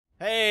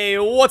Hey,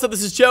 what's up?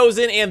 This is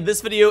Chosen, and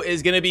this video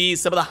is going to be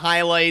some of the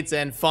highlights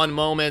and fun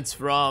moments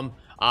from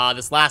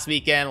this last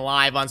weekend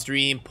live on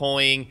stream,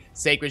 pulling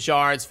sacred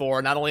shards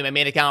for not only my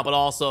main account, but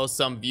also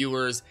some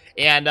viewers.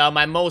 And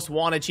my most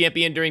wanted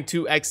champion during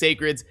 2x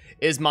sacreds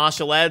is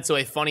Mashaled, so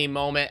a funny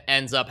moment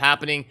ends up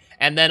happening.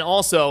 And then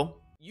also,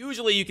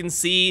 usually you can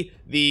see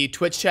the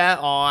Twitch chat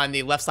on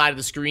the left side of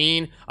the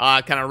screen,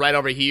 kind of right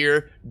over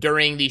here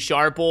during the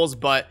shard pulls,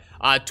 but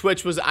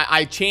Twitch was,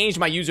 I changed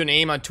my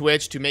username on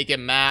Twitch to make it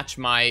match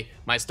my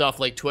stuff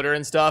like Twitter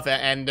and stuff,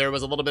 and there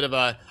was a little bit of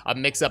a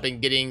mix-up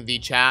in getting the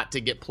chat to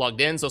get plugged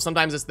in, so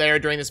sometimes it's there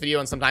during this video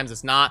and sometimes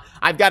it's not.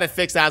 I've got it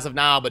fixed as of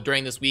now, but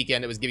during this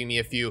weekend it was giving me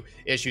a few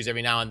issues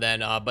every now and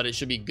then, but it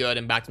should be good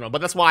and back to normal.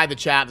 But that's why the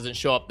chat doesn't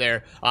show up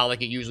there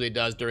like it usually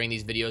does during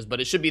these videos, but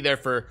it should be there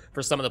for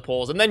some of the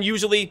polls. And then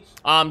usually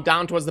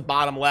down towards the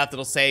bottom left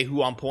it'll say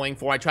who I'm pulling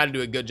for. I try to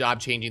do a good job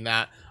changing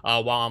that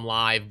while I'm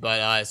live,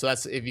 but so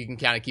that's if you can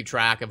kind of keep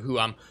track of who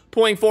I'm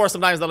pulling for.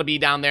 Sometimes that'll be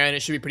down there, and it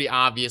should be pretty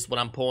obvious what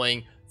I'm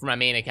pulling for my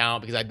main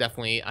account because I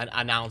definitely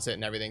announce it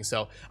and everything.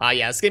 So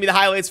yeah, it's gonna be the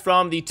highlights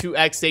from the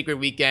 2x sacred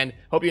weekend.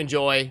 Hope you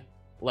enjoy.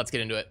 Let's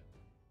get into it.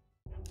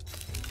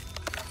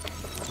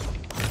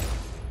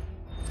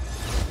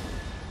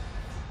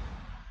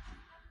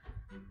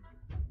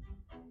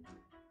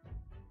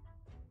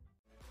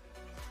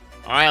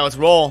 All right, let's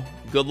roll.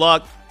 Good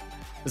luck.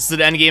 This is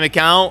an end game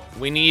account.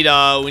 We need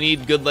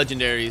good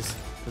legendaries.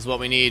 Is what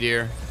we need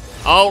here.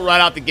 Oh, right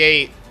out the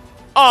gate.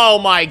 Oh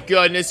my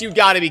goodness, you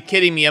gotta be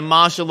kidding me. A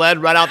Mashaled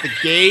right out the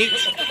gate.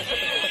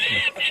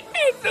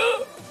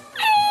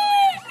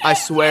 I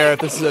swear if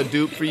this is a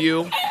dupe for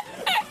you.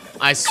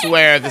 I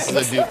swear if this is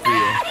a dupe for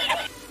you.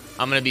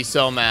 I'm gonna be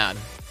so mad.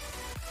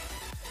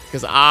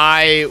 Because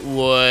I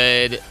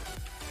would...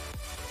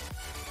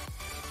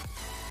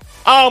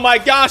 Oh my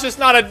gosh, it's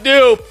not a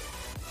dupe.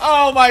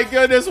 Oh my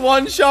goodness,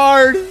 one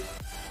shard.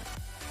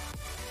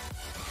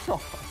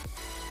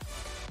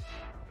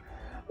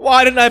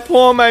 Why didn't I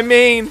pull on my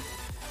main?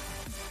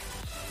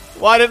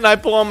 Why didn't I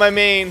pull on my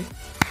main?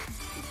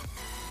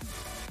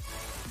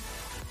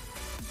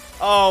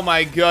 Oh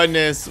my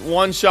goodness,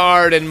 one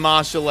shard and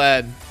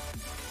Mashaled.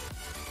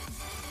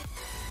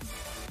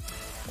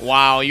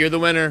 Wow, you're the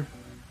winner.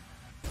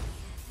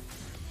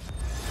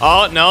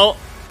 Oh, no.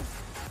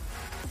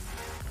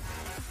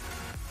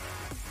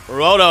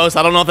 Rotos,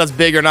 I don't know if that's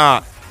big or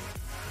not.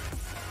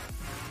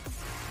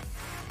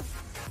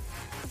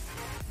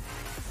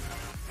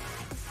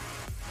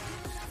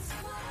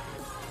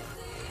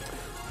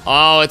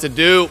 Oh, it's a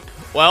dupe.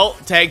 Well,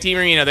 tag team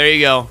arena, there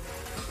you go.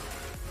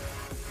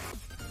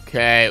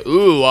 Okay,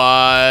 ooh,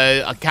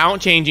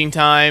 account changing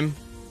time.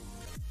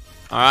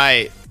 All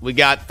right, we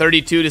got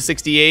 32 to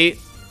 68.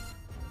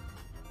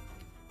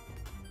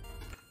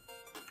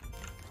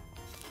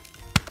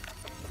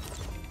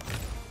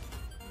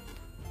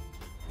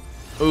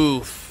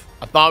 Oof.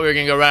 I thought we were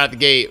going to go right out the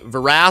gate.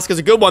 Verask is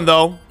a good one,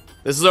 though.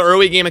 This is an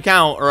early game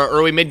account, or an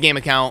early mid-game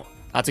account.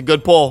 That's a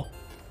good pull.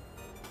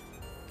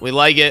 We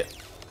like it.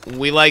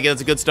 We like it.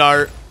 It's a good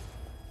start.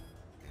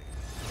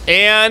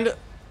 And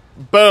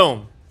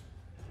boom.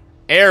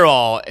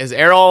 Errol. Is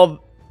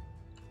Errol...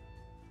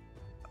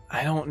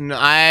 I don't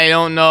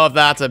know if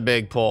that's a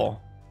big pull.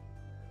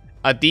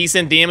 A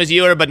decent damage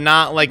dealer, but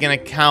not like an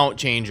account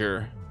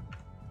changer.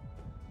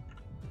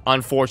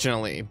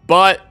 Unfortunately.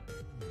 But...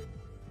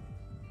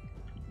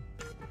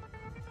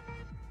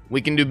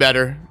 we can do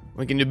better.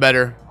 We can do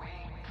better.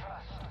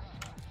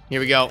 Here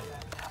we go.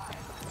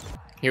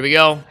 Here we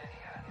go.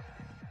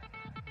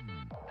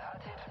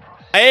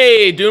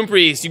 Hey, Doom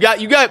Priest. You got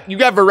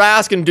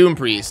Verask and Doom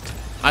Priest.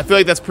 I feel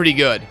like that's pretty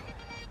good.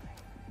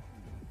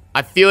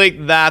 I feel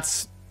like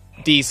that's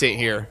decent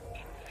here.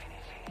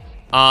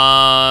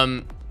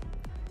 Verask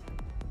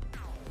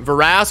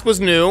was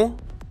new.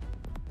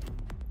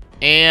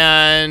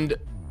 And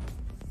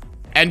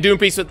Doom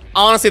Priest,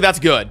 honestly, that's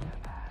good.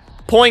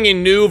 Pulling a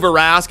new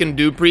Verask and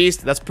Doom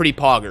Priest, that's pretty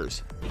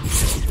poggers.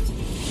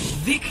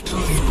 Victory.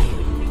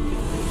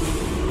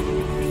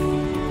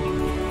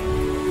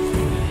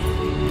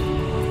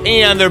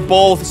 And they're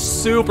both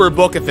super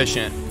book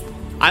efficient.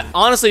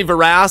 Honestly,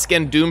 Verask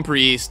and Doom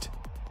Priest,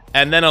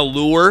 and then a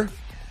Lure,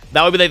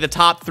 that would be like the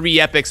top 3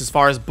 epics as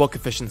far as book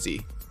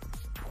efficiency.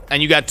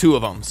 And you got 2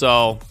 of them,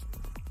 so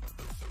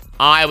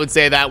I would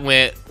say that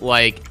went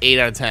like 8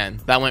 out of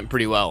 10. That went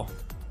pretty well.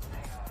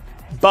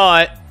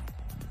 But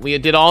we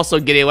did also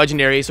get a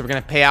legendary, so we're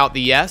going to pay out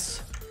the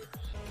yes.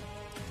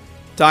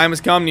 Time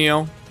has come,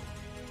 Neo.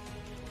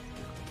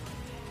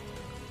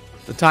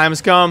 The time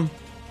has come.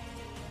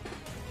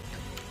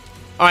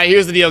 All right,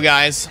 here's the deal,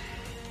 guys.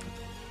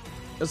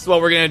 This is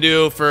what we're going to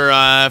do for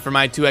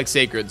my 2x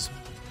sacreds.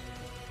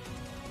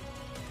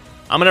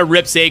 I'm going to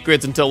rip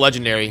sacreds until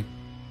legendary.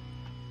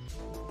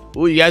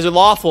 Ooh, you guys are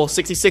lawful.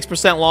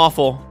 66%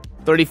 lawful.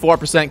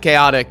 34%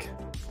 chaotic.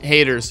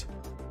 Haters.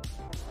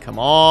 Come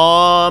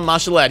on,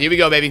 Mashaled. Here we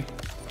go, baby.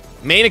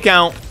 Main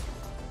account.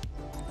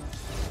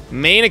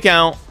 Main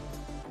account.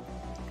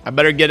 I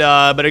better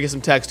get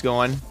some text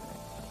going.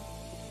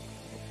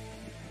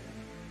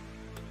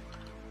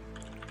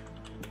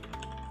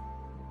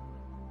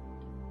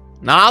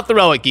 Not the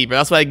Relic Keeper.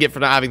 That's what I get for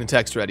not having the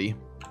text ready.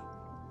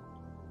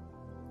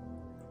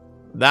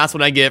 That's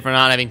what I get for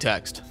not having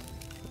text.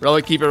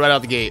 Relic Keeper right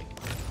out the gate.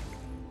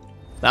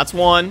 That's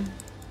 1.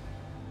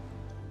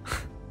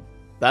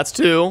 That's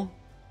 2.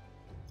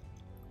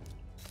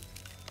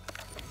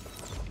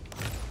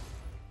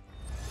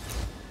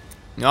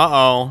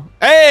 Uh-oh.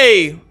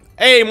 Hey!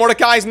 Hey,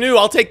 Mordecai's new.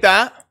 I'll take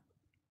that.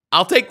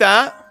 I'll take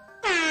that.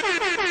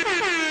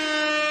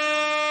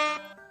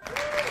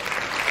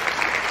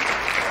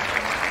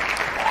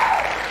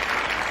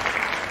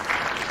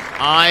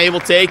 I will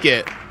take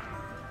it.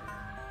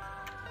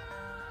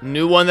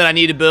 New one that I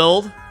need to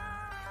build.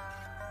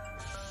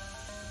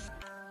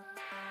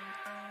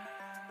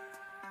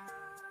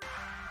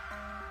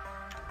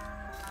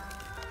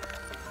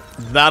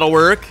 That'll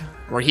work.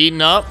 We're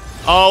heating up.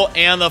 Oh,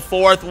 and the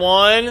 4th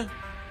one.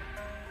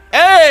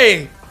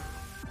 Hey!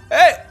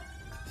 Hey!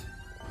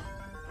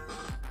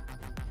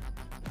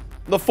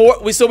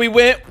 So we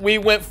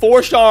went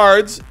 4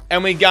 shards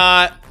and we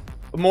got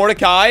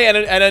Mordecai and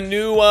a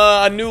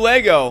new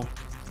Lego.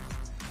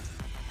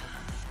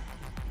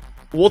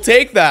 We'll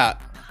take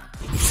that.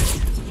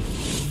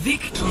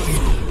 Victory.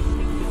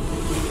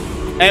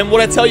 And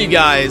what I tell you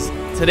guys,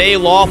 today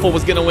Lawful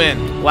was gonna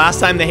win. Last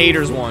time the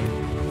haters won.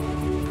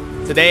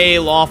 Today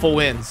Lawful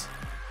wins.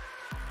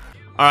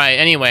 Alright,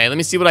 anyway, let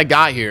me see what I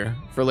got here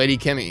for Lady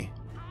Kimmy.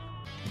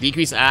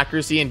 Decrease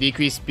accuracy and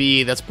decrease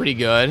speed, that's pretty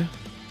good.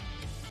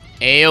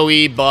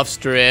 AoE buff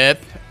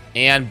strip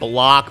and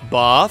block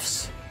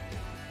buffs.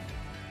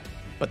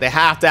 But they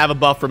have to have a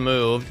buff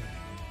removed.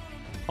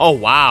 Oh,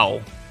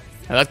 wow.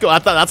 That's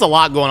a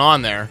lot going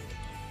on there.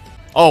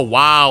 Oh,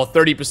 wow.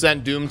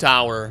 30% Doom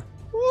Tower.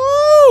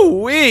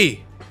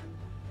 Woo-wee.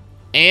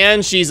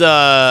 And she's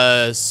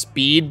a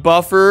speed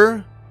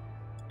buffer.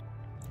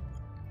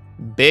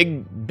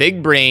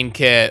 Big brain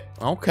kit.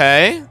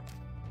 Okay.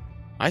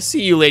 I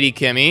see you, Lady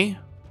Kimmy.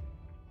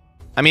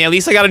 I mean, at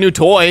least I got a new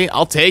toy.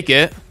 I'll take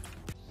it.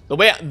 The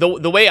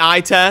way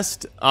I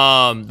test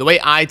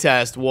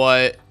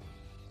what,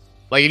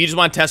 like, if you just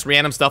want to test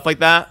random stuff like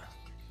that,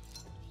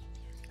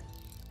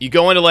 you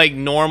go into like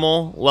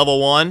normal level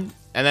 1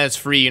 and then it's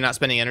free. You're not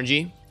spending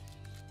energy.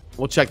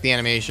 We'll check the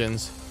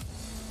animations.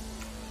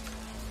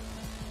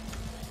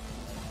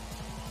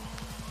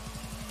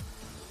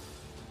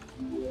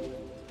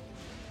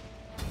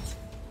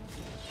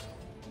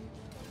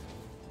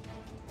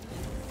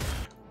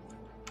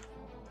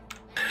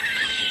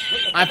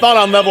 I thought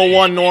on level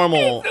 1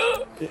 normal,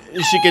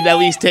 she could at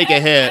least take a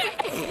hit.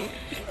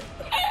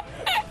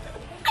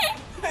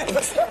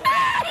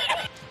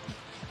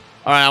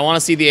 Alright, I want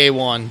to see the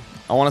A1.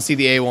 I want to see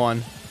the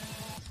A1.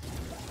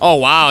 Oh,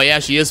 wow. Yeah,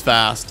 she is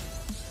fast.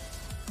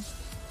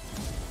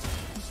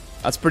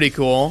 That's pretty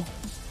cool.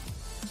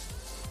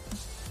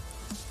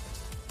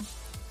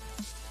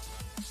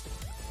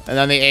 And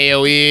then the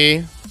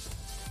AoE.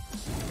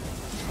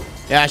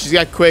 Yeah, she's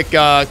got quick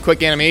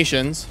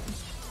animations.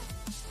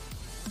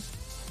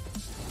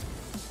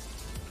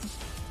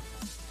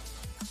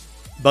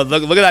 But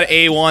look at that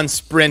A1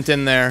 sprint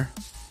in there.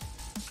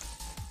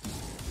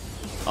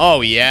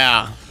 Oh,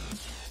 yeah.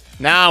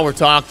 Now we're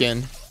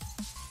talking.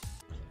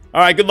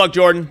 All right, good luck,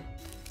 Jordan.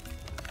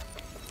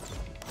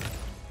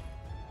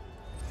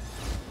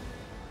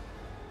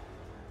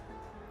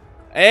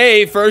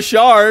 Hey, first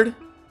shard.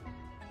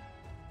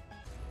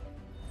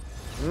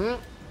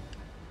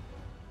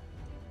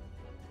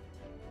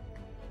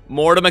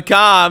 More to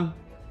Macabre.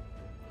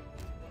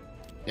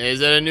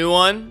 Is it a new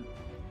one?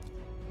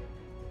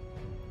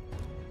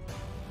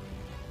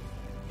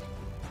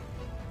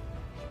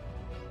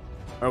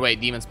 Or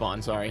wait, Demon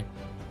Spawn, sorry.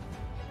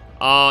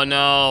 Oh,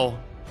 no.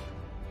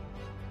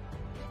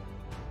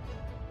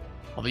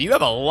 Although you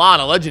have a lot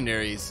of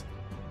legendaries.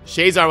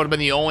 Shazar would have been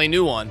the only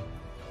new one.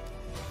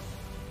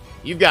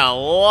 You've got a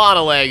lot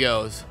of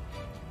Legos.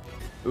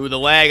 Ooh, the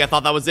leg. I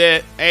thought that was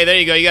it. Hey, there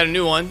you go. You got a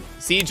new one.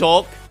 Siege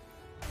Hulk.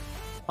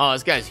 Oh,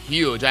 this guy's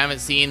huge. I haven't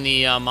seen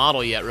the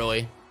model yet,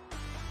 really.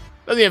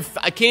 Doesn't even,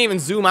 I can't even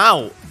zoom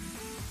out.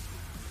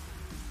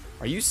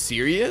 Are you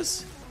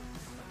serious?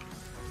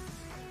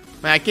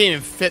 Man, I can't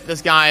even fit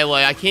this guy.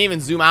 Like, I can't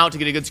even zoom out to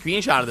get a good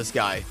screenshot of this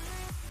guy.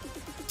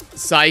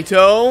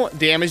 Saito,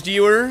 damage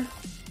dealer.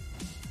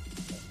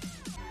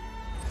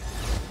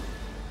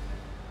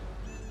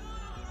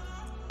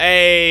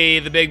 Hey,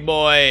 the big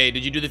boy.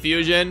 Did you do the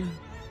fusion?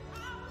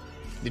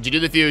 Did you do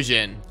the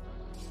fusion?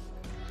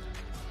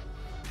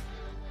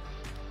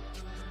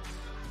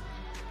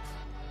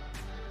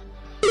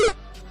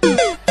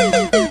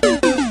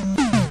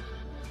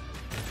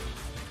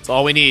 That's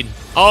all we need.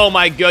 Oh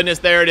my goodness,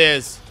 there it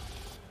is.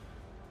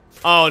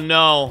 Oh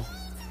no.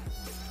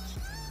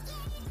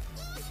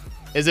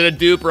 Is it a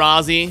dupe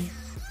Rozzy?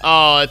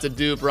 Oh, it's a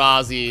dupe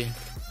Rozzy.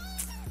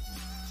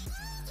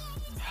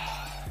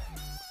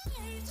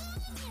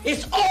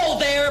 It's all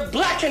there,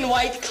 black and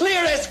white,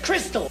 clear as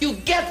crystal. You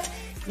get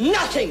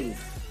nothing.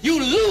 You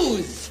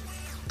lose.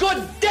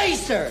 Good day,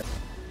 sir.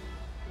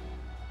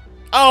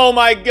 Oh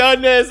my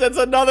goodness, it's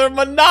another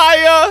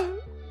Manaya.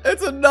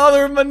 It's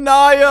another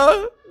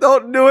Manaya.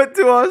 Don't do it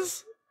to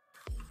us.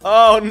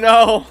 Oh,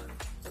 no.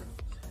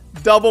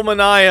 Double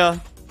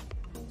Manaya.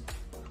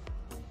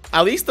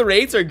 At least the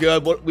rates are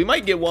good, but we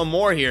might get one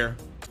more here.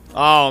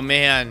 Oh,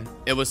 man.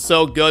 It was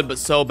so good, but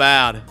so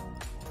bad.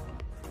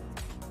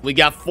 We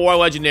got 4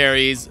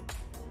 legendaries,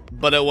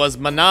 but it was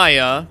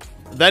Manaya,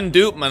 then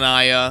dupe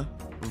Manaya,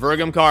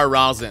 Vergamkar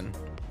Rosin.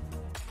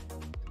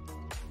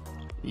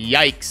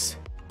 Yikes.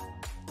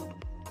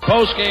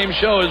 Post-game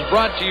show is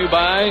brought to you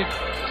by...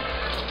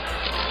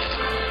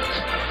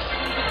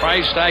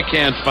 Christ, I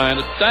can't find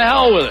it. The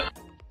hell with it.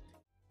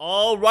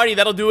 Alrighty,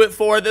 that'll do it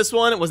for this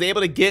one. Was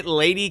able to get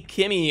Lady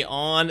Kimmy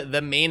on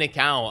the main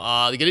account.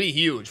 They're gonna be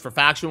huge for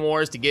Faction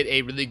Wars to get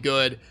a really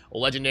good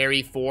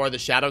legendary for the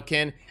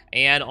Shadowkin.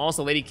 And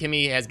also, Lady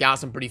Kimmy has got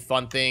some pretty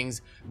fun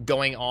things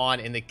going on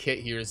in the kit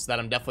here, so that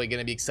I'm definitely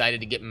going to be excited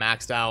to get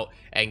maxed out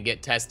and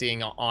get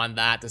testing on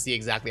that to see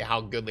exactly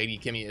how good Lady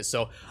Kimmy is.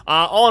 So,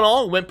 all in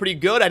all, it went pretty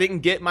good. I didn't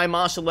get my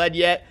Masha Led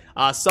yet.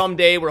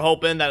 Someday, we're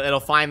hoping that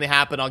it'll finally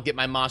happen. I'll get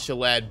my Masha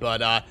Led,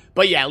 but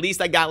yeah, at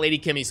least I got Lady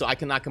Kimmy, so I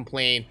cannot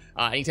complain.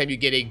 Anytime you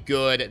get a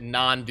good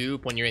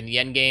non-dupe when you're in the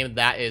end game,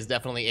 that is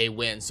definitely a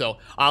win. So,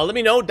 let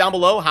me know down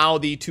below how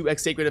the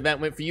 2x Sacred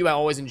event went for you. I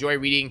always enjoy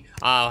reading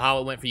how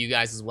it went for you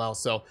guys as well.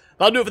 So,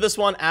 that'll do it for this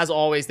one. As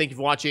always, thank you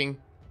for watching.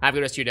 Have a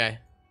good rest of your day.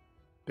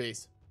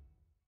 Peace.